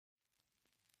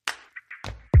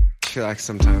feel like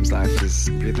sometimes life is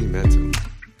really mental.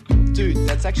 Dude,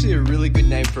 that's actually a really good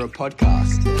name for a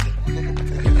podcast.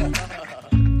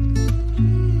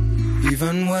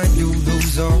 Even when you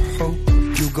lose all hope,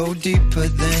 you go deeper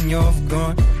than you're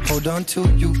gone. Hold on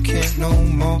till you can't no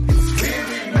more.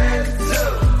 Really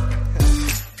mental.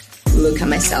 Look at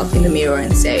myself in the mirror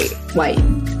and say, why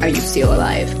are you still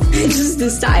alive? I just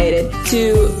decided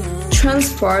to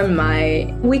transform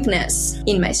my weakness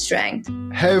in my strength.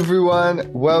 Hey everyone,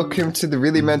 welcome to the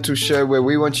Really Mental Show, where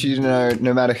we want you to know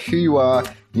no matter who you are,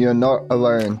 you're not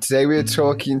alone. Today we are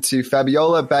talking to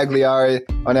Fabiola Baglieris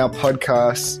on our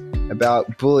podcast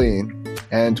about bullying,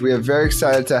 and we are very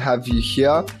excited to have you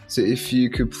here. So if you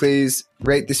could please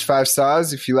rate this 5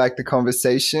 stars if you like the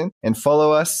conversation, and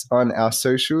follow us on our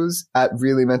socials at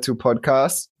Really Mental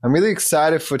Podcast. I'm really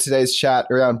excited for today's chat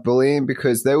around bullying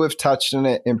because though we've touched on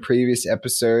it in previous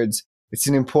episodes, it's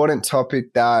an important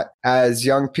topic that as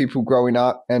young people growing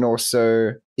up and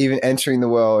also even entering the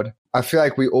world, I feel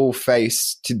like we all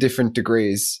face to different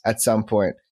degrees at some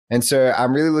point. And so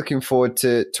I'm really looking forward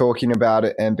to talking about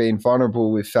it and being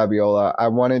vulnerable with Fabiola. I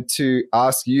wanted to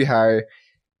ask you, Harry,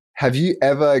 have you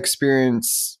ever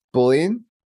experienced bullying?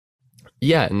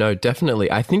 Yeah, no,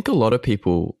 definitely. I think a lot of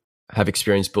people have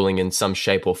experienced bullying in some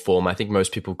shape or form. I think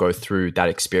most people go through that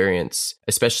experience,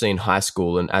 especially in high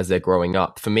school and as they're growing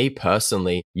up. For me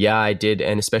personally, yeah, I did.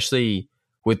 And especially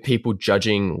with people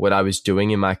judging what I was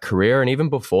doing in my career. And even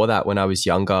before that, when I was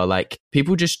younger, like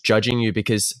people just judging you,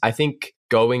 because I think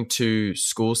going to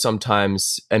school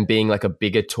sometimes and being like a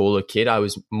bigger, taller kid, I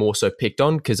was more so picked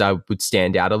on because I would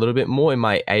stand out a little bit more in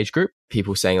my age group.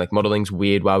 People saying like modeling's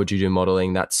weird. Why would you do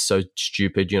modeling? That's so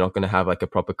stupid. You're not going to have like a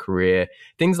proper career.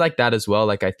 Things like that as well,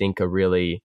 like I think are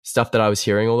really stuff that I was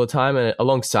hearing all the time. And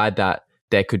alongside that,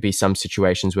 there could be some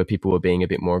situations where people were being a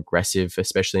bit more aggressive,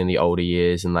 especially in the older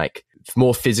years, and like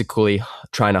more physically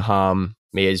trying to harm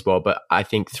me as well. But I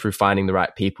think through finding the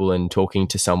right people and talking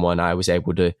to someone, I was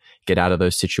able to get out of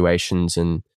those situations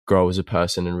and grow as a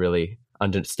person and really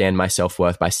understand my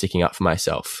self-worth by sticking up for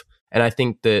myself. And I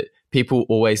think that people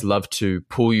always love to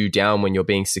pull you down when you're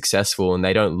being successful, and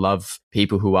they don't love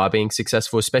people who are being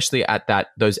successful, especially at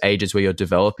those ages where you're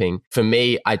developing. For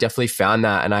me, I definitely found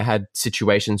that, and I had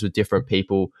situations with different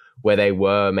people where they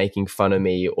were making fun of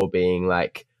me or being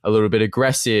like a little bit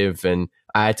aggressive, and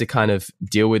I had to kind of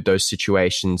deal with those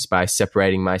situations by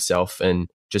separating myself and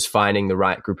just finding the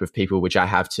right group of people, which I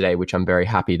have today, which I'm very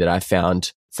happy that I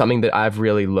found. Something that I've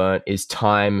really learned is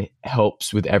time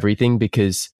helps with everything,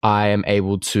 because I am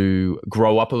able to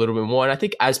grow up a little bit more. And I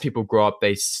think as people grow up,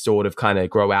 they sort of kind of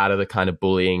grow out of the kind of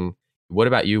bullying. What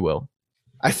about you, Will?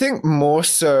 I think more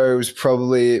so it was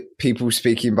probably people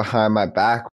speaking behind my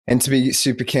back. And to be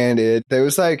super candid, there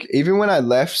was like, even when I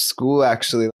left school,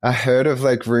 actually, I heard of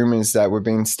like rumors that were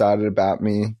being started about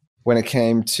me when it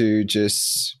came to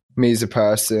just me as a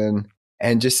person,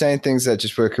 and just saying things that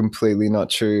just were completely not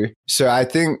true. So I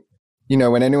think,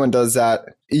 when anyone does that,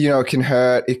 it can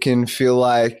hurt. It can feel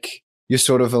like you're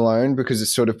sort of alone because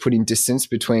it's sort of putting distance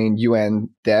between you and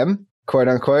them, quote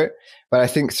unquote. But I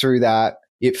think through that,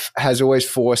 it has always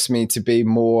forced me to be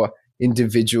more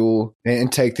individual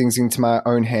and take things into my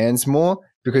own hands more,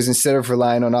 because instead of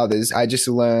relying on others, I just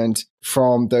learned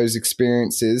from those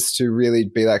experiences to really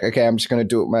be like, okay, I'm just going to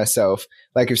do it myself.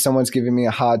 Like if someone's giving me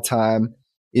a hard time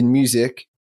in music,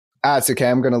 it's okay.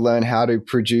 I'm going to learn how to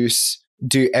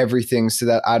do everything so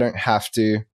that I don't have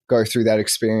to go through that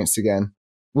experience again.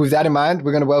 With that in mind,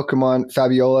 we're going to welcome on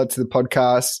Fabiola to the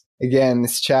podcast. Again,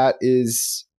 this chat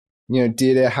is, dear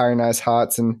to Harry and I's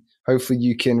hearts, and hopefully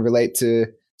you can relate to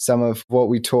some of what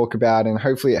we talk about, and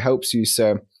hopefully it helps you.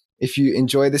 So if you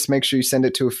enjoy this, make sure you send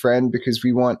it to a friend, because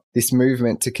we want this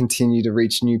movement to continue to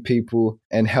reach new people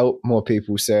and help more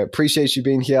people. So appreciate you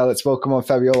being here. Let's welcome on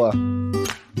Fabiola.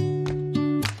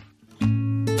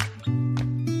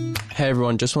 Hey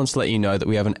everyone, just wants to let you know that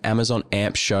we have an Amazon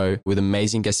AMP show with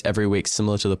amazing guests every week,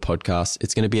 similar to the podcast.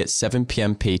 It's going to be at 7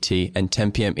 p.m. PT and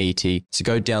 10 p.m. ET. So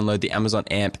go download the Amazon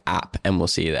AMP app and we'll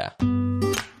see you there.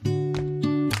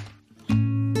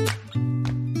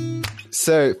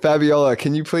 So Fabiola,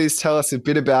 can you please tell us a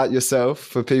bit about yourself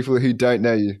for people who don't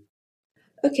know you?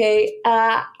 Okay,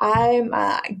 I'm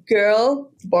a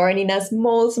girl born in a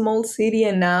small city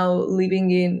and now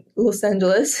living in Los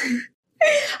Angeles.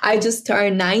 I just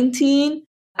turned 19.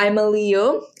 I'm a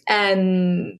Leo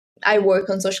and I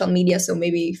work on social media. So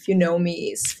maybe if you know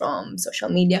me, it's from social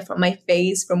media, from my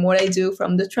face, from what I do,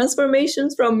 from the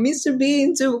transformations from Mr.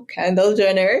 Bean to Kendall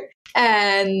Jenner.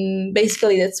 And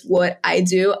basically that's what I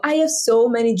do. I have so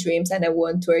many dreams and I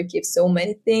want to achieve so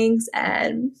many things,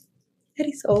 and that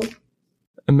is all.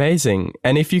 Amazing.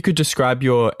 And if you could describe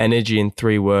your energy in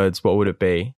 3 words, what would it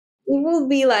be? It will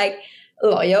be like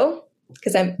loyal,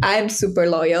 because I'm super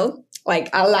loyal, like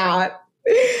a lot.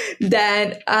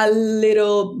 Then a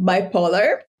little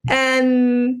bipolar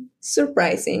and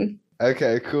surprising.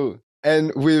 Okay, cool.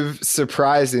 And with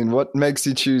surprising, what makes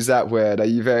you choose that word? Are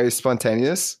you very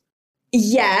spontaneous?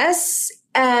 Yes.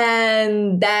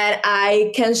 And that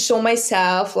I can show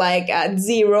myself like at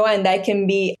 0 and I can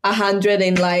be 100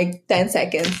 in like 10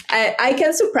 seconds. I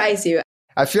can surprise you.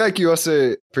 I feel like you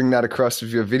also bring that across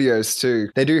with your videos too.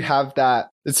 They do have that.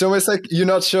 It's almost like you're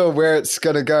not sure where it's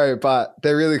going to go, but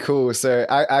they're really cool. So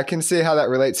I can see how that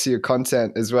relates to your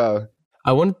content as well.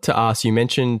 I wanted to ask, you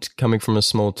mentioned coming from a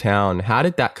small town. How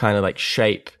did that kind of like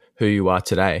shape who you are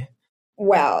today?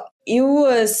 Well, it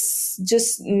was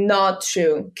just not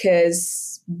true,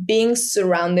 because being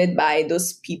surrounded by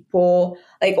those people,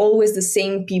 like always the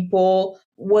same people,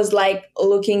 was like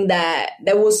looking that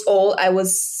was all I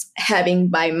was having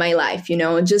by my life,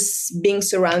 just being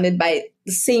surrounded by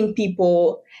the same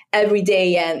people every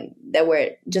day, and there were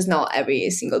just not every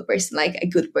single person like a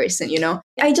good person.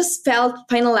 I just felt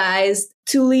finalized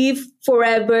to live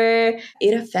forever.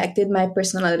 It affected my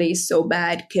personality so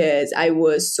bad because I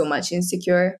was so much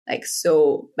insecure, like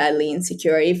so badly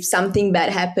insecure. If something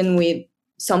bad happened with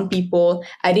some people,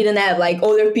 I didn't have like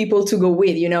other people to go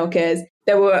with, because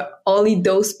there were only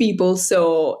those people.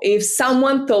 So if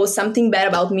someone thought something bad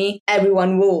about me,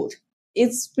 everyone would.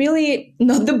 It's really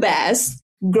not the best.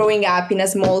 Growing up in a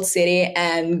small city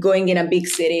and going in a big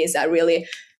city is a really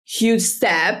huge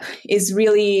step. Is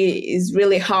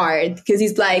really hard, because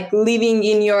it's like living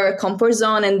in your comfort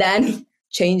zone and then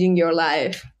changing your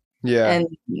life. Yeah. And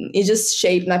it just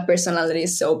shaped my personality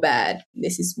so bad.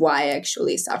 This is why I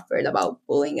actually suffered about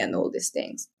bullying and all these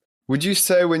things. Would you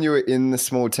say when you were in the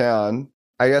small town,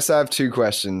 I guess I have 2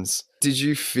 questions. Did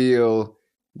you feel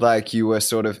like you were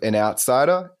sort of an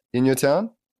outsider in your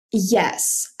town?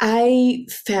 Yes, I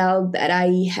felt that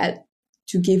I had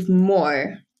to give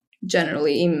more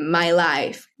generally in my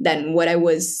life than what I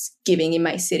was giving in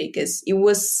my city, because it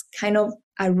was kind of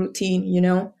a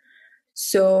routine.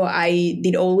 So I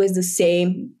did always the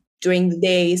same during the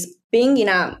days. Being in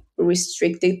a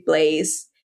restricted place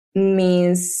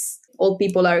means all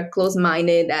people are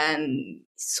close-minded and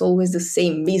it's always the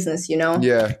same business,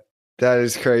 Yeah, that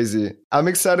is crazy. I'm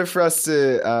excited for us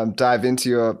to dive into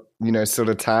your, sort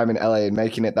of time in LA and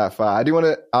making it that far. I do want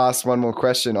to ask one more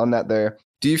question on that though.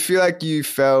 Do you feel like you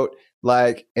felt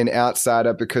like an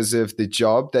outsider because of the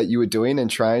job that you were doing and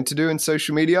trying to do in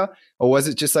social media? Or was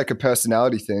it just like a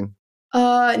personality thing?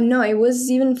 No, it was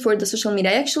even for the social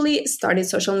media. I actually started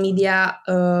social media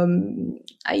a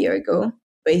year ago.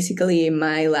 Basically,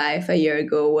 my life a year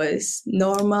ago was a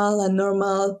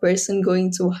normal person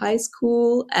going to high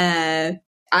school. And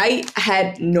I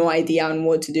had no idea on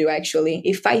what to do, actually.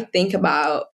 If I think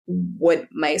about what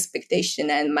my expectation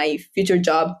and my future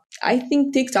job, I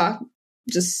think TikTok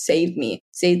just saved me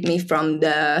from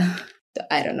the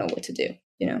I don't know what to do,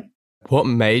 What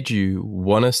made you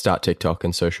want to start TikTok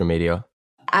and social media?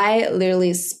 I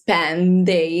literally spent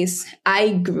days. I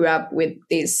grew up with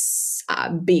this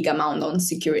big amount of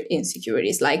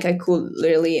insecurities. Like I could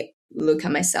literally look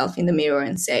at myself in the mirror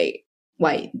and say,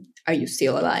 why are you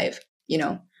still alive?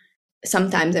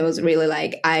 Sometimes I was really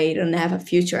like, I don't have a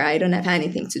future. I don't have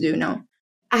anything to do now.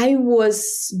 I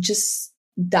was just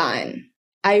done.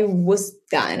 I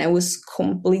was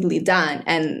completely done.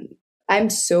 And I'm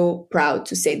so proud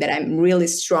to say that I'm really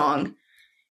strong.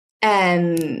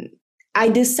 And I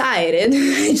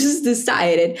just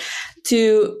decided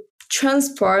to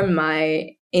transform my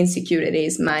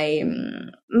insecurities,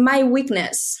 my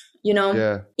weakness,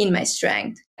 in my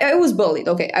strength. I was bullied.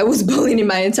 Okay. I was bullied in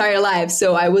my entire life.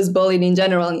 So I was bullied in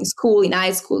general, in school, in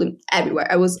high school, everywhere.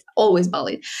 I was always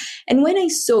bullied. And when I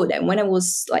saw that, when I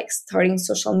was like starting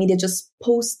social media, just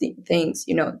posting things,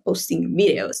 posting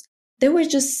videos, there were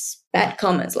just bad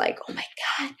comments like, oh my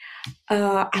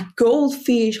God, a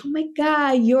goldfish. Oh my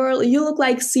God, you look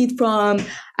like Sid from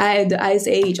the Ice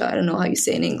Age. I don't know how you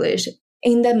say in English.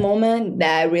 In that moment,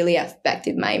 that really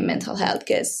affected my mental health,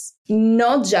 because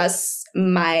not just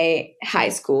my high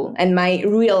school and my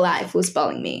real life was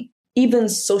bullying me. Even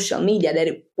social media, that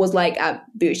it was like a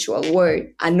virtual world,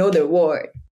 another world.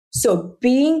 So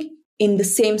being in the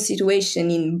same situation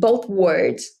in both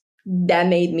worlds, that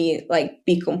made me like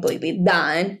be completely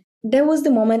done. there was the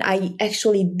moment I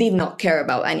actually did not care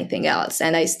about anything else.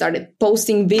 And I started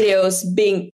posting videos,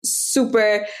 being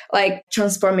super like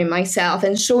transforming myself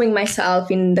and showing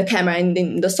myself in the camera and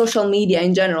in the social media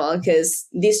in general, because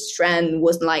this trend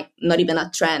was like not even a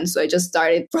trend. So I just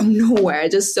started from nowhere. I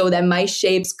just saw that my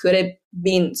shapes could have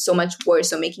been so much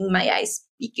worse, so making my eyes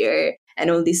bigger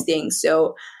and all these things.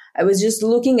 So I was just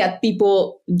looking at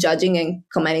people judging and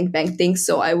commenting back things.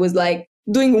 So I was like,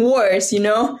 doing worse,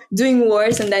 doing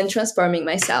worse and then transforming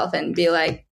myself and be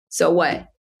like, so what?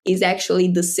 Is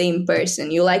actually the same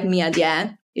person. You like me at the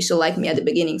end, you should like me at the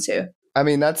beginning too. I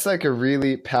mean, that's like a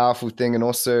really powerful thing and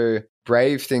also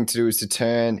brave thing to do, is to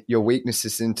turn your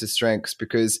weaknesses into strengths,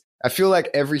 because I feel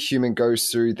like every human goes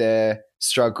through their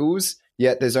struggles,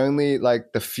 yet there's only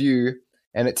like the few,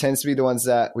 and it tends to be the ones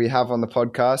that we have on the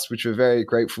podcast, which we're very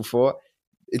grateful for.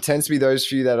 It tends to be those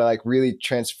few that are like really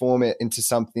transform it into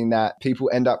something that people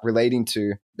end up relating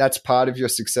to. That's part of your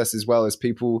success as well, as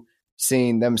people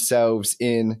seeing themselves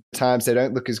in times they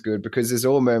don't look as good, because there's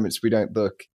all moments we don't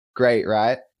look great,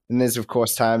 right? And there's of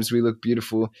course times we look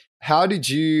beautiful. How did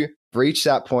you reach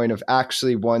that point of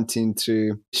actually wanting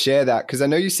to share that? Because I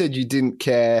know you said you didn't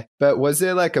care, but was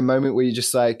there like a moment where you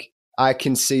just like, I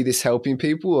can see this helping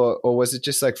people, or was it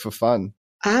just like for fun?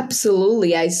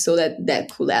 Absolutely. I saw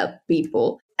that could help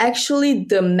people. Actually,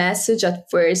 the message at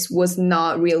first was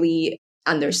not really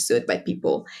understood by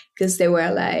people, because they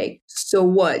were like, so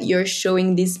what? You're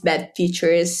showing these bad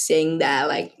features, saying that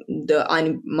like the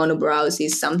monobrows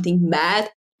is something bad.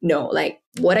 No, like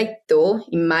what I thought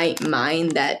in my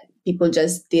mind that people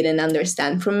just didn't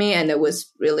understand from me. And it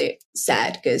was really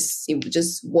sad, because it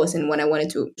just wasn't what I wanted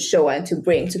to show and to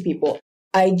bring to people.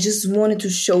 I just wanted to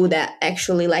show that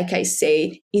actually, like I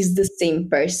said, is the same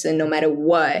person no matter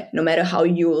what, no matter how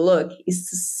you look, it's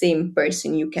the same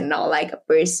person. You cannot like a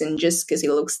person just because he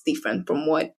looks different from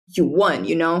what you want,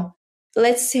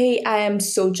 Let's say I am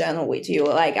so gentle with you,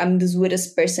 like I'm the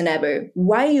sweetest person ever.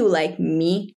 Why you like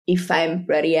me if I'm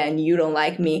pretty and you don't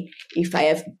like me if I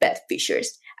have bad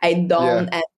features? I don't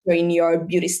enter in your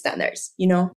beauty standards,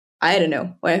 I don't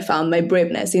know where I found my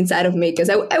braveness inside of me, because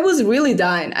I was really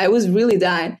dying.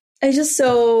 I just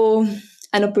saw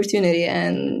an opportunity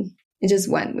and I just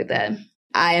went with that.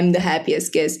 I am the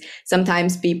happiest because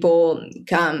sometimes people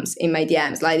comes in my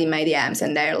DMs, slide in my DMs,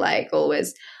 and they're like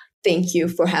always, thank you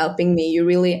for helping me. You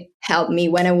really helped me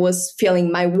when I was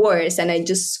feeling my worst and I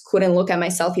just couldn't look at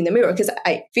myself in the mirror, because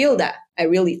I feel that. I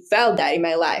really felt that in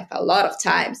my life a lot of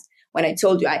times. When I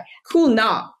told you I could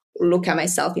not look at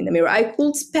myself in the mirror, I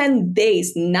could spend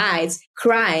days, nights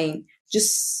crying,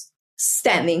 just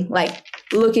standing, like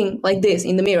looking like this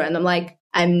in the mirror. And I'm like,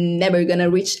 I'm never going to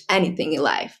reach anything in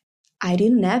life. I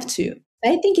didn't have to.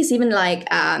 I think it's even like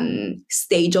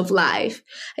stage of life.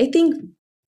 I think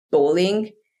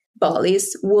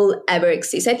bullies will ever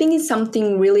exist. I think it's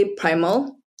something really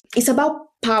primal. It's about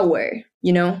power,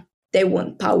 They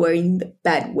want power in the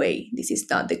bad way. This is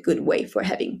not the good way for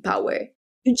having power.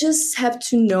 You just have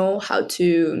to know how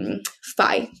to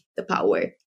fight the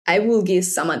power. I will give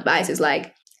some advices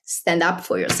like stand up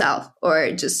for yourself,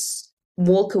 or just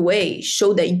walk away.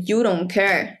 Show that you don't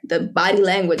care. The body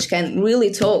language can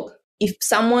really talk. If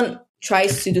someone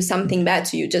tries to do something bad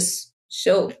to you, just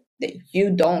show that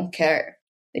you don't care.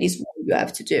 That is what you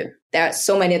have to do. There are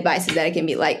so many advices that I can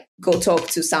be like, go talk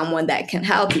to someone that can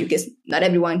help you, because not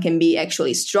everyone can be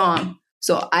actually strong.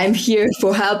 So I'm here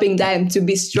for helping them to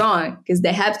be strong, because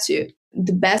they have to.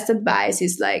 The best advice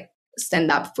is like,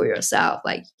 stand up for yourself.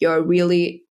 Like, you're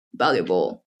really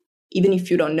valuable. Even if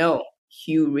you don't know,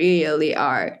 you really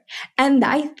are. And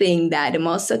I think that the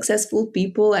most successful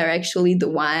people are actually the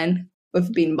one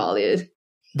who've been bullied.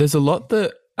 There's a lot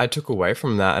that I took away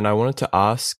from that. And I wanted to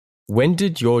ask, when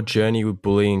did your journey with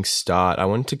bullying start? I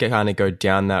wanted to kind of go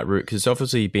down that route, because it's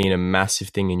obviously been a massive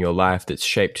thing in your life that's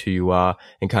shaped who you are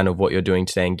and kind of what you're doing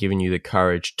today, and given you the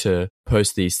courage to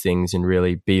post these things and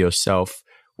really be yourself.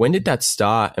 When did that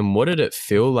start, and what did it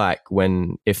feel like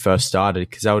when it first started?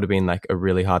 Because that would have been like a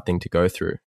really hard thing to go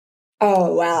through.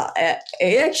 Oh, well,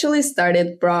 it actually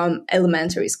started from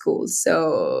elementary school.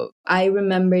 So I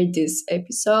remember this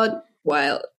episode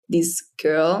while this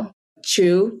girl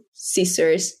threw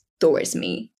scissors towards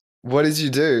me. What did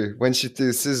you do when she threw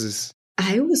the scissors?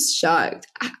 I was shocked.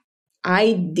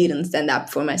 I didn't stand up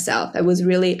for myself. I was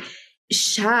really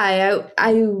shy.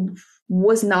 I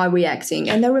was not reacting.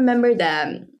 And I remember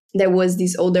that there was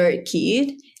this older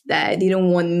kid that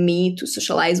didn't want me to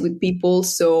socialize with people.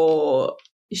 So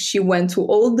she went to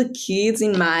all the kids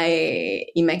in my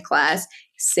class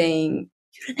saying,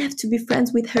 you don't have to be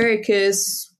friends with her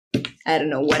because, I don't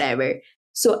know, whatever.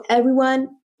 So everyone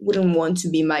wouldn't want to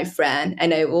be my friend.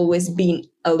 And I've always been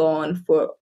alone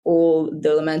for all the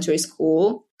elementary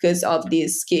school because of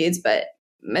these kids. But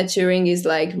maturing is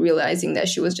like realizing that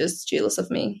she was just jealous of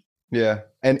me. Yeah.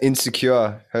 And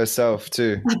insecure herself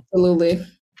too. Absolutely.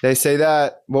 They say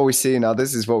that what we see in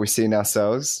others is what we see in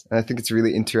ourselves. And I think it's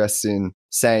really interesting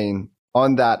saying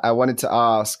on that. I wanted to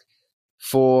ask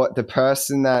for the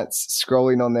person that's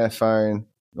scrolling on their phone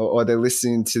or they're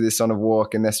listening to this on a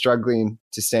walk and they're struggling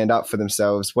to stand up for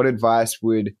themselves, what advice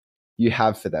would you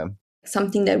have for them?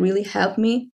 Something that really helped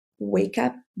me, wake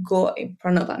up, go in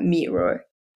front of a mirror,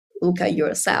 look at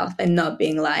yourself and not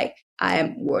being like, I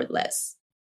am worthless,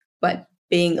 but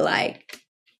being like,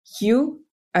 you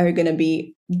are going to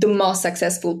be the most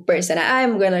successful person.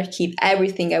 I'm going to keep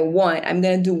everything I want. I'm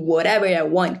going to do whatever I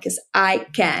want because I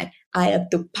can. I have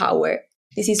the power.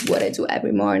 This is what I do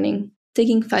every morning.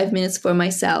 Taking 5 minutes for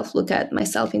myself, look at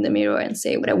myself in the mirror and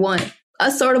say what I want. A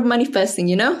sort of manifesting,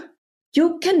 you know?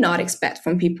 You cannot expect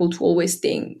from people to always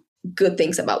think good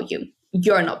things about you.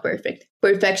 You're not perfect.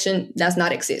 Perfection does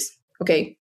not exist,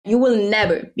 okay? You will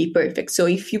never be perfect. So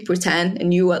if you pretend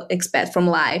and you expect from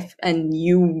life and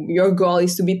your goal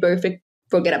is to be perfect,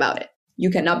 forget about it. You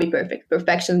cannot be perfect.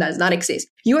 Perfection does not exist.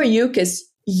 You are you because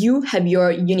you have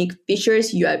your unique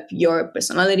features. You have your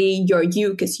personality. You're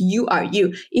you because you are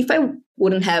you. If I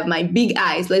wouldn't have my big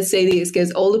eyes, let's say this,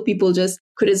 because all the people just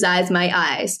criticize my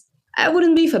eyes, I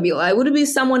wouldn't be Fabiola. I would be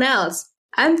someone else.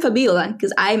 I'm Fabiola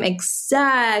because I'm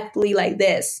exactly like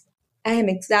this. I am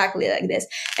exactly like this.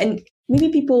 And maybe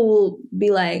people will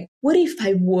be like, what if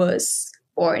I was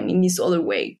born in this other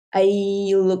way? I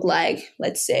look like,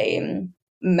 let's say,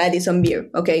 Madison Beer.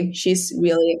 Okay, she's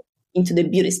really into the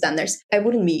beauty standards. I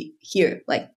wouldn't be here.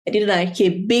 Like, I didn't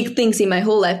keep big things in my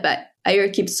whole life, but I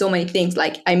keep so many things.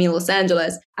 Like, I'm in Los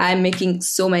Angeles. I'm making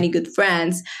so many good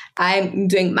friends. I'm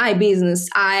doing my business.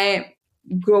 I'm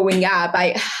growing up.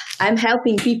 I'm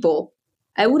helping people.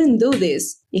 I wouldn't do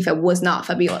this if I was not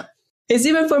Fabiola. It's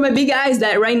even for my big eyes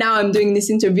that right now I'm doing this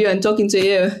interview and talking to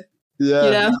you. Yeah.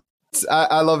 You know?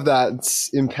 I love that. It's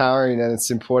empowering and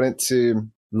it's important to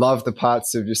love the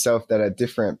parts of yourself that are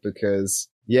different because,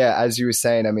 yeah, as you were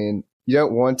saying, I mean, you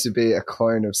don't want to be a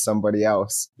clone of somebody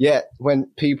else. Yet when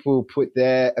people put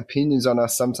their opinions on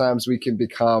us, sometimes we can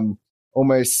become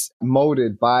almost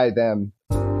molded by them.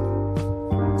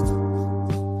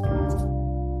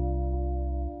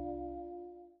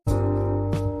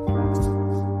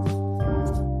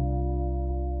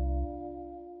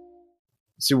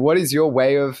 So what is your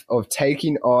way of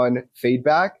taking on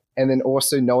feedback and then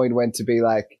also knowing when to be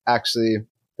like, actually,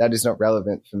 that is not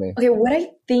relevant for me? Okay, what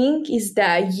I think is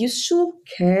that you should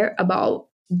care about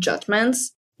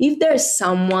judgments. If there's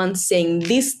someone saying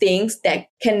these things that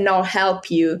cannot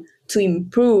help you to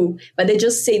improve, but they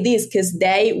just say this because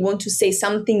they want to say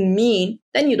something mean,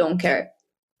 then you don't care.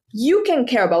 You can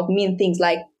care about mean things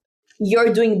like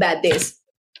you're doing bad this.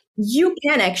 You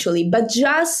can actually, but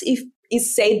just if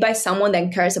it's said by someone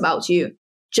that cares about you.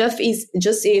 Just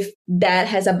if that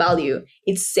has a value,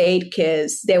 it's said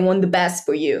because they want the best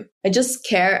for you. I just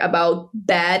care about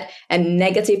bad and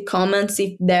negative comments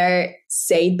if they're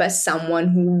said by someone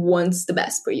who wants the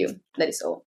best for you. That is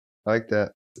all. I like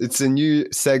that. It's a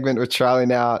new segment we're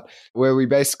trialing out where we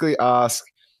basically ask,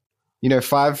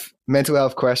 5 mental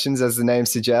health questions as the name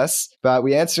suggests, but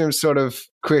we answer them sort of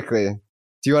quickly.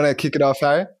 Do you want to kick it off,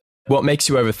 Harry? What makes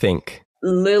you overthink?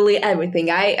 Literally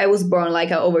everything. I was born like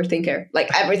an overthinker, like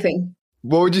everything.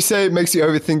 What would you say makes you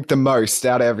overthink the most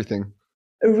out of everything?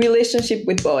 A relationship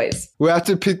with boys. We'll have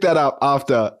to pick that up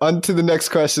after. On to the next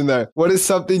question though. What is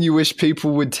something you wish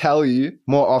people would tell you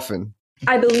more often?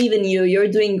 I believe in you. You're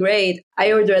doing great.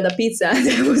 I ordered a pizza.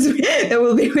 That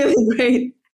will be really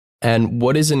great. And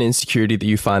what is an insecurity that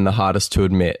you find the hardest to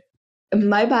admit?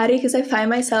 My body, because I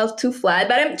find myself too flat,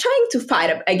 but I'm trying to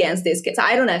fight up against this because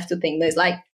I don't have to think this.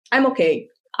 Like, I'm okay.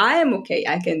 I am okay.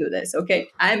 I can do this. Okay.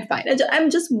 I'm fine. I'm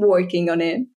just working on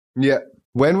it. Yeah.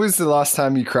 When was the last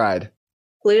time you cried?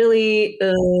 Clearly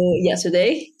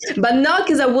yesterday, but not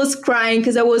because I was crying,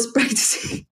 because I was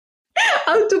practicing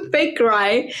how to fake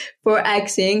cry for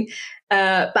acting.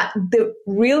 But the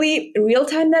really real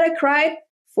time that I cried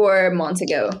 4 months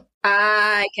ago,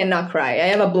 I cannot cry. I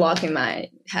have a block in my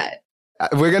head.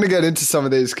 We're going to get into some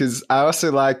of these because I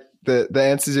also like the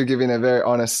answers you're giving are very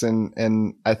honest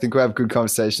and I think we'll have good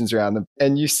conversations around them.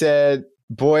 And you said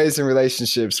boys and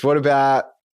relationships. What about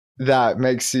that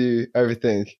makes you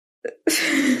overthink?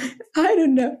 I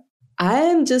don't know. I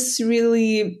am just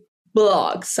really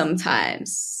blocked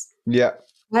sometimes. Yeah.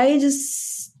 I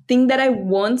just think that I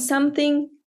want something,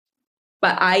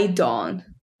 but I don't.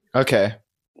 Okay.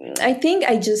 I think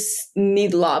I just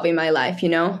need love in my life,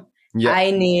 Yeah.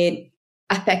 I need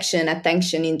affection,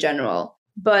 attention in general.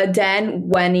 But then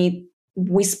when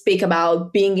we speak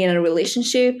about being in a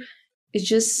relationship, it's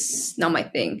just not my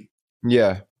thing.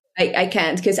 Yeah. I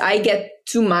can't, because I get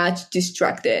too much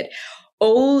distracted.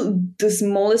 All the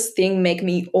smallest thing make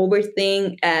me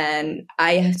overthink, and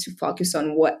I have to focus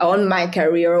on my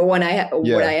career, or what I have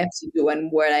to do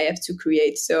and what I have to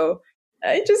create. So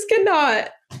I just cannot.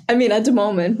 I mean, at the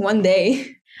moment, one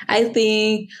day, I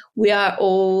think we are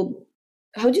all,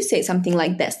 how do you say, something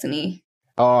like destiny?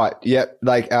 Oh, yeah.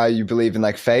 Like, you believe in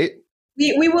like fate?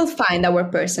 We will find our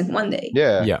person one day.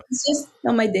 Yeah. Yeah. It's just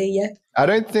not my day yet. I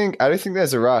don't think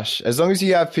there's a rush. As long as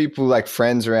you have people like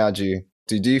friends around you.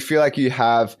 Do you feel like you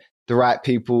have the right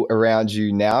people around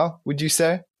you now, would you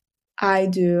say? I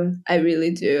do. I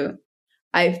really do.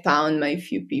 I found my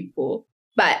few people.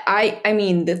 But I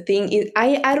mean, the thing is,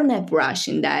 I don't have rush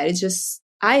in that. It's just,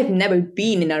 I've never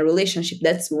been in a relationship.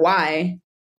 That's why,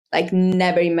 like,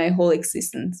 never in my whole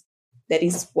existence. That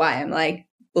is why I'm like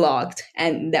blocked.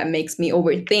 And that makes me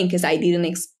overthink, because I didn't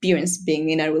experience being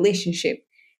in a relationship.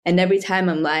 And every time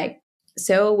I'm like,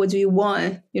 so what do you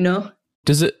want? You know?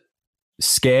 Does it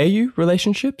scare you,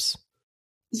 relationships?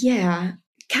 Yeah,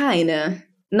 kinda.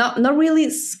 Not really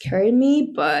scare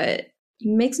me, but it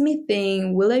makes me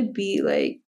think, will I be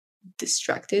like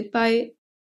distracted by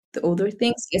the other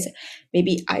things? Yes,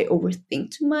 maybe I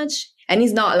overthink too much. And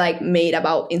it's not like made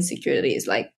about insecurities.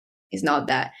 Like, it's not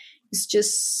that. It's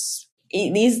just,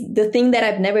 it is the thing that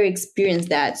I've never experienced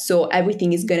that. So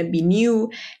everything is going to be new.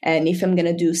 And if I'm going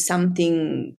to do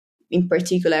something in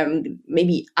particular,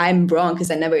 maybe I'm wrong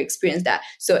because I never experienced that.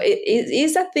 So it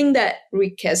is a thing that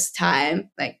requires time,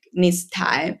 like needs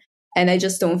time. And I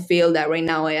just don't feel that right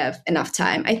now I have enough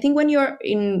time. I think when you're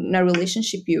in a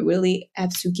relationship, you really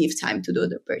have to give time to the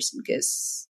other person,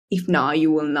 because if not,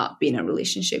 you will not be in a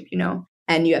relationship, you know?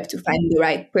 And you have to find the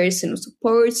right person who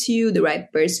supports you, the right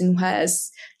person who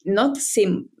has not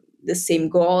the same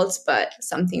goals, but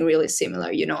something really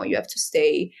similar. You know, you have to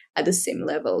stay at the same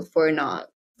level for not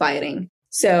fighting.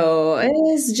 So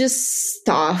it's just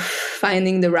tough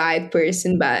finding the right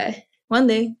person, but one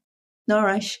day, no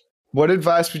rush. What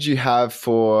advice would you have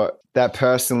for that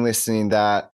person listening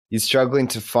that is struggling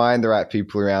to find the right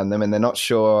people around them and they're not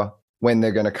sure when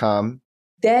they're going to come?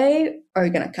 They are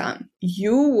going to come.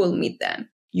 You will meet them.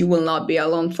 You will not be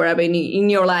alone forever in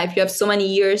your life. You have so many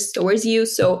years towards you.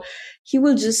 So he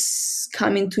will just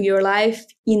come into your life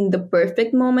in the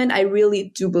perfect moment. I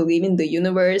really do believe in the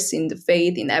universe, in the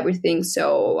faith, in everything.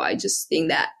 So I just think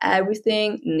that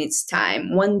everything needs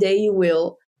time. One day you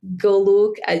will go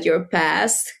look at your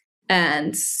past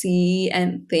and see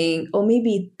and think, oh,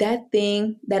 maybe that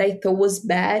thing that I thought was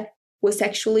bad was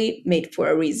actually made for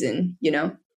a reason, you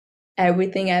know?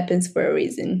 Everything happens for a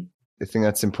reason. I think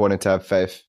that's important to have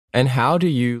faith. And how do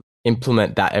you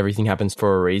implement that everything happens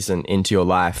for a reason into your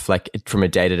life, like from a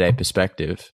day-to-day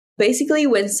perspective? Basically,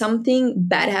 when something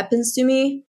bad happens to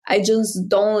me, I just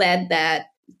don't let that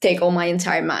take all my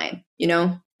entire mind, you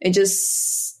know? I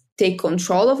just take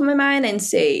control of my mind and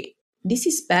say, this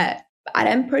is bad, but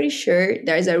I'm pretty sure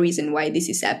there's a reason why this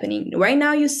is happening. Right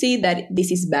now, you see that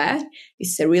this is bad.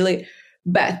 It's a really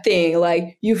bad thing.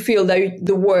 Like, you feel that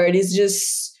the world is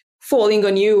just falling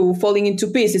on you, falling into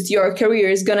pieces. Your career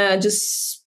is gonna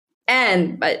just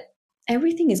end, but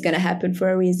everything is gonna happen for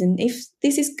a reason. If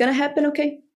this is gonna happen,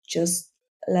 okay, just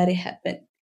let it happen.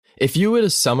 If you were to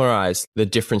summarize the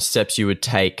different steps you would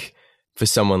take for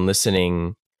someone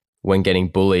listening when getting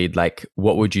bullied, like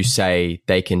what would you say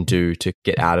they can do to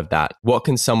get out of that? What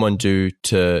can someone do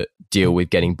to deal with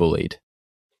getting bullied?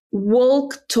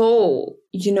 Walk tall,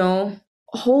 you know,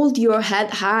 hold your head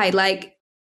high. Like,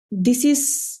 this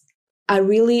is a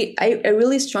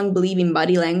really strong belief in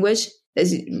body language that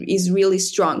is really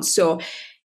strong. So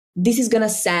this is gonna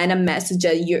send a message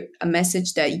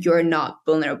that you're not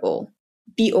vulnerable.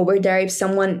 Be over there if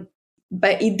someone,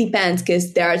 but it depends,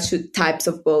 because there are two types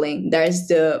of bullying. There's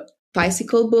the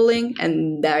physical bullying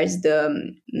and there's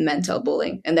the mental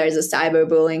bullying, and there's the cyber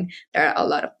bullying. There are a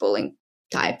lot of bullying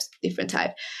types, different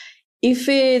types. If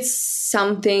it's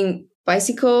something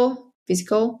physical,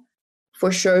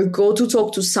 for sure, go to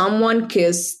talk to someone,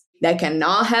 because that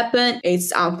cannot happen.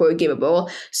 It's unforgivable.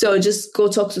 So just go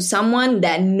talk to someone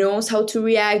that knows how to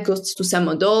react. Go to some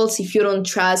adults. If you don't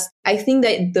trust, I think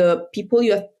that the people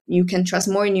you can trust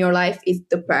more in your life is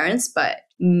the parents, but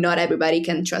not everybody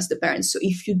can trust the parents. So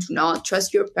if you do not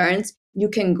trust your parents, you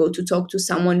can go to talk to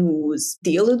someone who's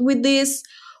dealt with this,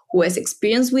 who has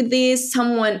experience with this,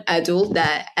 someone adult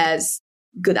that has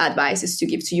good advices to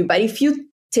give to you. But if you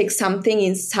take something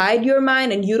inside your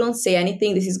mind and you don't say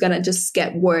anything, this is gonna just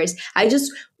get worse. I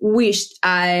just wished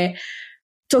I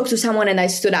talked to someone and I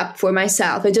stood up for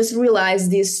myself. I just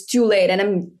realized this too late, and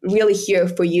I'm really here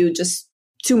for you just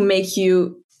to make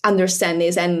you understand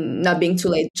this and not being too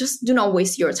late. Just do not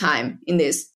waste your time in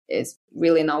this. It's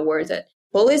really not worth it.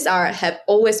 Bullies have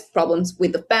always problems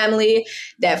with the family.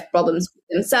 They have problems with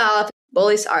themselves.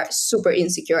 Bullies are super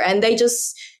insecure, and they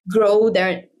just grow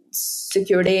their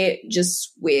security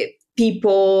just with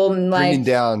people, like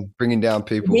bringing down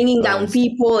people, bringing down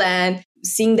people, and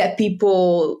seeing that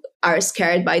people are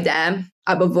scared by them.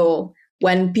 Above all,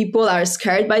 when people are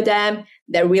scared by them,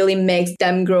 that really makes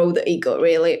them grow the ego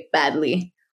really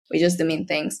badly, which is the main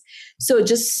things. So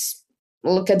just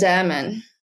look at them and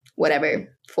whatever,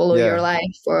 follow your life,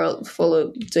 or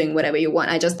follow doing whatever you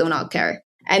want. I just do not care.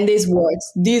 And this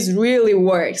works. This really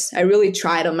works. I really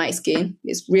tried on my skin.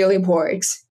 This really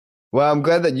works. Well, I'm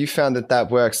glad that you found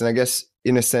that works. And I guess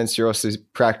in a sense, you're also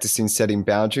practicing setting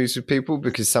boundaries with people,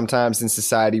 because sometimes in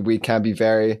society, we can be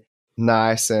very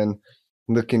nice and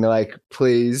looking to like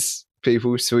please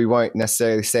people. So we won't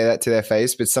necessarily say that to their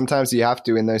face, but sometimes you have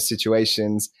to in those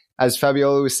situations. As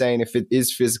Fabiola was saying, if it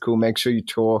is physical, make sure you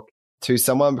talk to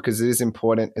someone, because it is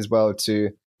important as well to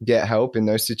get help in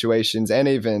those situations. And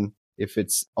even if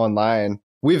it's online,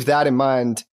 with that in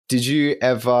mind, did you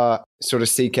ever sort of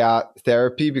seek out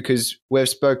therapy? Because we've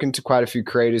spoken to quite a few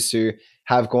creators who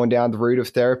have gone down the route of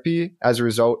therapy as a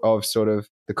result of sort of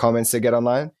the comments they get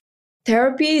online.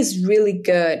 Therapy is really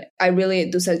good. I really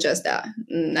do suggest that.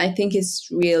 I think it's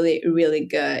really, really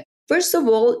good. First of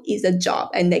all, it's a job,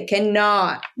 and they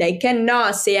cannot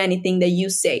say anything that you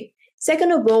say.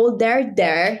 Second of all, they're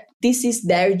there. This is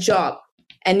their job,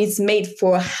 and it's made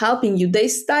for helping you. They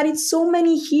studied so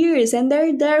many years, and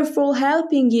they're there for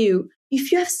helping you.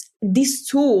 If you have this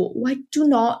tool, why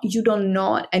you don't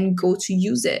know and go to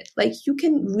use it? Like, you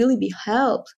can really be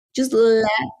helped. Just let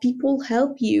people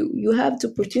help you. You have the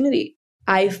opportunity.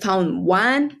 I found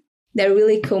one that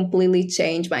really completely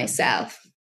changed myself.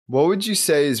 What would you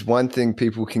say is one thing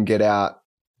people can get out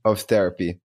of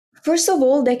therapy? First of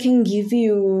all, they can give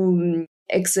you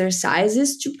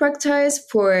exercises to practice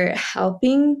for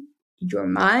helping your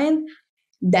mind.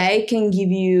 They can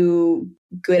give you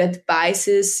good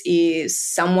advices. Is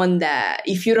someone that,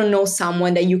 if you don't know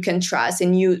someone that you can trust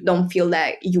and you don't feel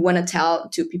that you want to tell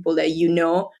to people that you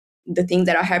know the things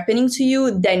that are happening to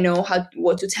you, they know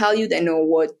what to tell you, they know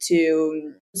what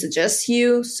to suggest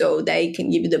you, so they can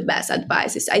give you the best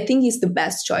advices. I think it's the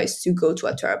best choice to go to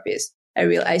a therapist.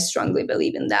 I strongly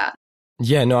believe in that.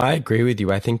 Yeah, no, I agree with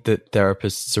you. I think that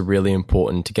therapists are really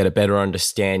important to get a better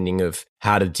understanding of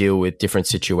how to deal with different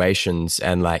situations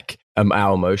and like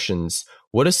our emotions.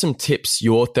 What are some tips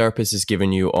your therapist has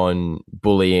given you on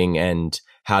bullying and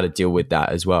how to deal with that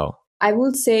as well? I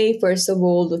would say, first of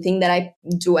all, the thing that I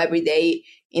do every day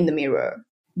in the mirror.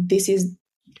 This is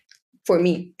for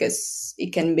me, because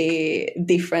it can be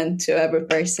different to every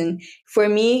person. For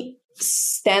me,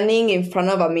 standing in front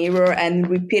of a mirror and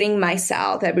repeating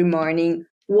myself every morning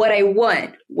what I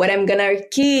want, what I'm gonna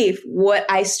achieve, what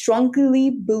I strongly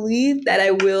believe that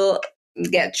I will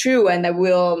get through and I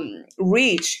will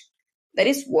reach. That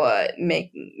is what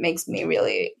makes me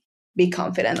really be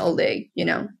confident all day, you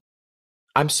know?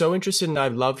 I'm so interested, and I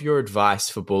love your advice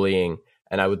for bullying,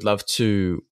 and I would love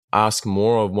to ask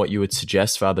more of what you would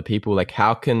suggest for other people. Like,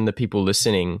 how can the people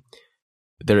listening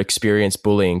that experience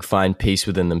bullying find peace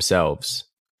within themselves?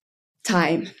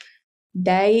 Time.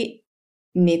 They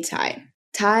need time.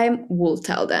 Time will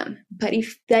tell them. But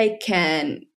if they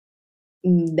can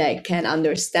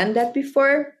understand that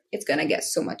before, it's gonna get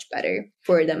so much better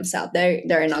for themselves.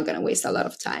 They're not gonna waste a lot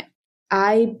of time.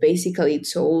 I basically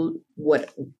told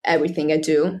everything I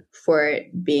do for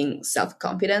being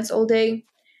self-confident all day.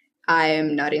 I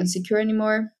am not insecure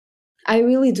anymore. I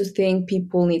really do think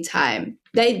people need time.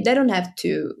 They don't have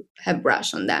to have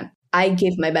rush on them. I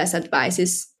give my best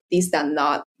advices. This does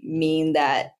not mean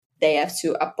that they have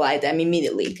to apply them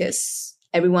immediately, because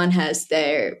everyone has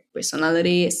their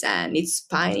personalities, and it's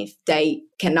fine if they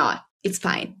cannot. It's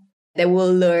fine. They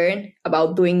will learn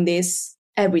about doing this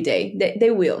every day.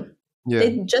 They will. Yeah.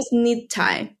 They just need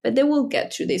time, but they will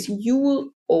get through this. You will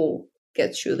all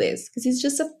get through this, because it's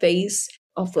just a phase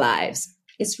of lives.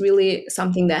 It's really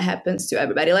something that happens to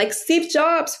everybody. Like Steve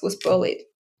Jobs was bullied.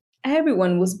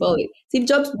 Everyone was bullied. Steve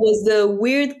Jobs was the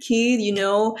weird kid,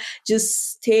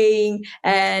 just staying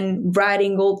and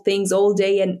writing old things all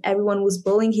day, and everyone was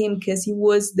bullying him because he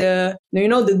was the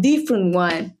different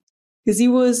one, because he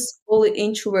was fully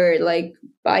introvert, like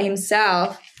by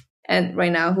himself. And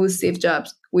right now, who's Steve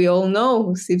Jobs? We all know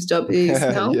who Steve Jobs is,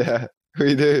 no? Yeah,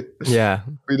 we do. Yeah,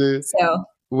 we do. So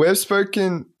we've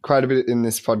spoken quite a bit in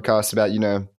this podcast about,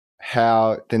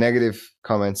 how the negative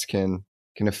comments can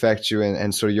can affect you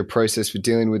and sort of your process for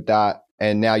dealing with that.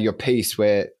 And now your peace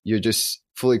where you're just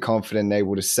fully confident and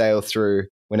able to sail through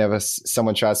whenever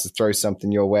someone tries to throw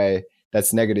something your way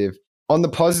that's negative. On the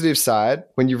positive side,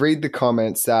 when you read the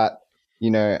comments that,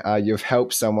 you've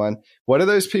helped someone, what are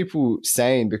those people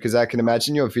saying? Because I can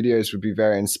imagine your videos would be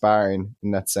very inspiring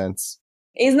in that sense.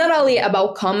 It's not only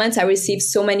about comments. I receive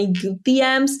so many good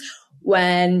DMs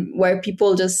where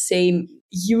people just say,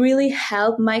 you really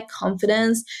helped my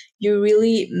confidence. You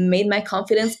really made my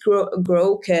confidence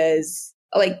grow because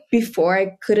like before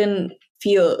I couldn't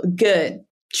feel good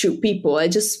to people. I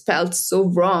just felt so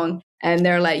wrong. And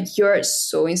they're like, you're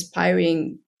so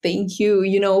inspiring. Thank you,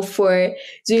 for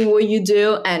doing what you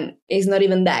do. And it's not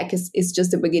even that because it's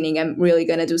just the beginning. I'm really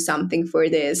going to do something for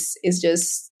this. It's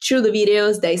just through the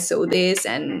videos, they saw this.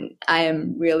 And I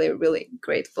am really, really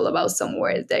grateful about some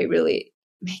words. They really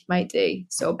make my day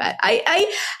so bad.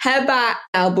 I have an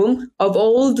album of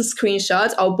all the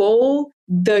screenshots of all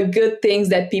the good things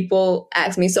that people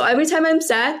ask me. So every time I'm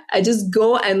sad, I just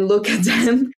go and look at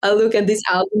them. I look at this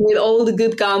album with all the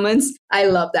good comments. I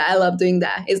love that. I love doing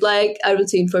that. It's like a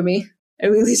routine for me. I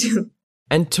really do.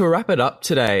 And to wrap it up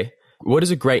today, what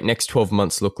does a great next 12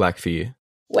 months look like for you?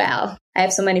 Well, I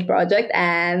have so many projects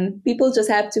and people just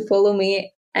have to follow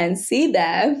me and see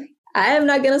them. I am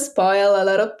not going to spoil a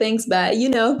lot of things, but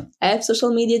I have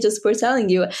social media just for telling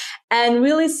you. And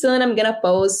really soon I'm going to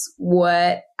post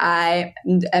what I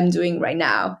am doing right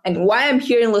now and why I'm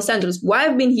here in Los Angeles, why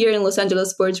I've been here in Los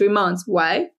Angeles for 3 months.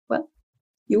 Why? Well,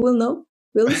 you will know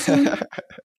really soon.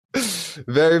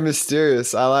 Very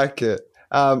mysterious. I like it.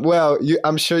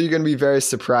 I'm sure you're going to be very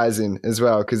surprising as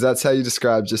well, because that's how you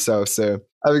described yourself. So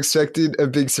I've expected a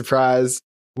big surprise.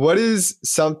 What is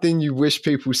something you wish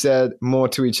people said more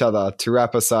to each other to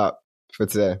wrap us up for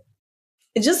today?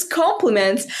 Just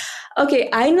compliments. Okay,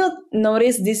 I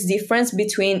noticed this difference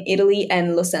between Italy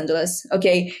and Los Angeles.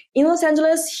 Okay, in Los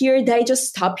Angeles, here they just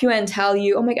stop you and tell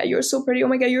you, oh my God, you're so pretty. Oh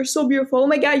my God, you're so beautiful. Oh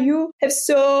my God, you have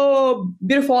so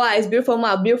beautiful eyes, beautiful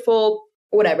mouth,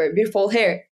 beautiful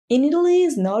hair. In Italy,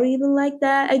 it's not even like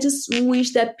that. I just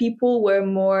wish that people were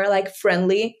more like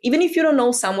friendly. Even if you don't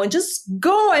know someone, just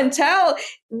go and tell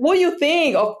what you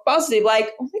think of positive.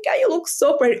 Like, oh my God, you look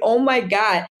so pretty. Oh my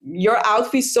God, your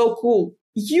outfit's so cool.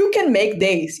 You can make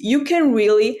days. You can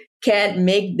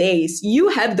make days. You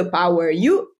have the power.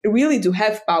 You really do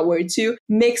have power to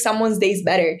make someone's days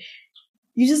better.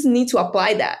 You just need to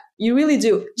apply that. You really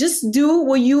do. Just do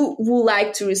what you would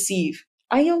like to receive.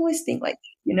 I always think like,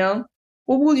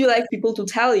 what would you like people to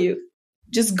tell you?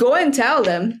 Just go and tell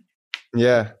them.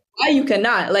 Yeah. Why you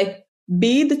cannot? Like,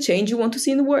 be the change you want to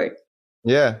see in the world.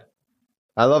 Yeah.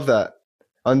 I love that.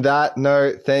 On that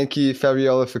note, thank you,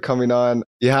 Fabiola, for coming on.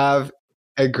 You have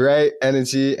a great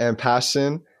energy and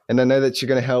passion, and I know that you're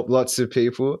going to help lots of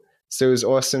people. So it was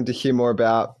awesome to hear more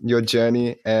about your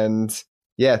journey. And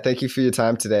yeah, thank you for your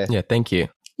time today. Yeah, thank you.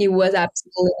 It was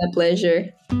absolutely a pleasure.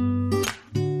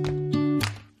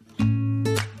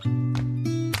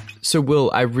 So,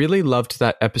 Will, I really loved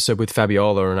that episode with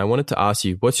Fabiola, and I wanted to ask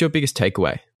you, what's your biggest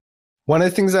takeaway? One of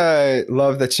the things I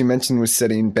love that you mentioned was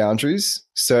setting boundaries.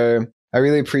 So I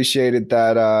really appreciated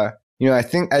that. I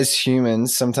think as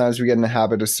humans, sometimes we get in the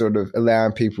habit of sort of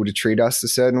allowing people to treat us a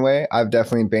certain way. I've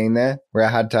definitely been there where I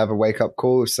had to have a wake-up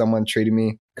call if someone treated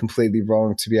me completely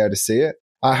wrong to be able to see it.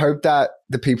 I hope that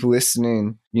the people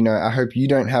listening, I hope you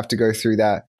don't have to go through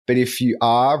that. But if you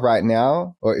are right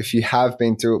now, or if you have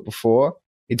been through it before,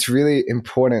 it's really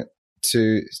important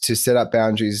to set up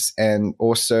boundaries. And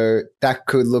also that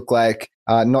could look like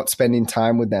not spending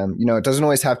time with them. It doesn't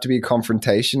always have to be a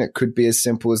confrontation. It could be as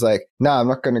simple as like, no, I'm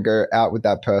not going to go out with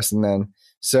that person then.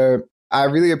 So I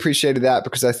really appreciated that,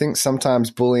 because I think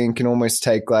sometimes bullying can almost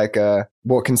take like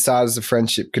what can start as a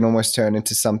friendship can almost turn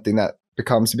into something that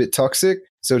becomes a bit toxic.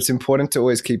 So it's important to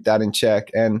always keep that in check.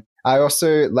 And I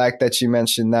also like that you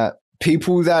mentioned that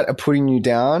people that are putting you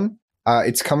down,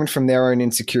 it's coming from their own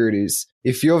insecurities.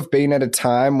 If you've been at a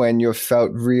time when you've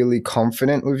felt really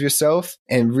confident with yourself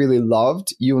and really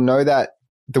loved, you'll know that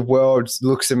the world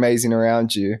looks amazing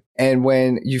around you. And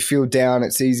when you feel down,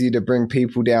 it's easy to bring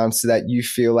people down so that you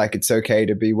feel like it's okay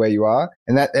to be where you are.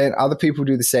 And other people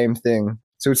do the same thing.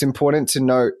 So it's important to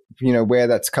note, where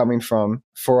that's coming from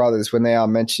for others when they are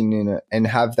mentioning it, and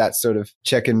have that sort of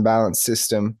check and balance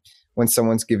system when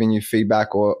someone's giving you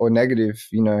feedback or negative,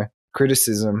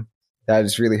 criticism. That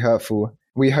is really hurtful.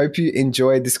 We hope you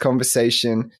enjoyed this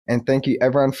conversation, and thank you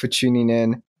everyone for tuning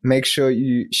in. Make sure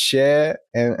you share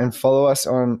and follow us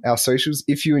on our socials.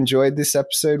 If you enjoyed this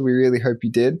episode, we really hope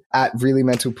you did, at Really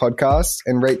Mental Podcast,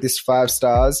 and rate this 5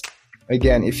 stars.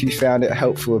 again, if you found it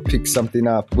helpful or picked something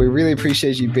up, we really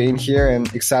appreciate you being here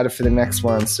and excited for the next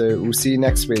one. So we'll see you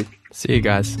next week. See you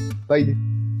guys. Bye.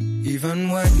 Even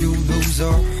when you lose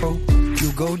all hope,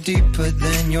 you go deeper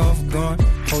than you're gone.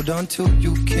 Hold on till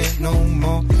you can't no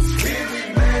more.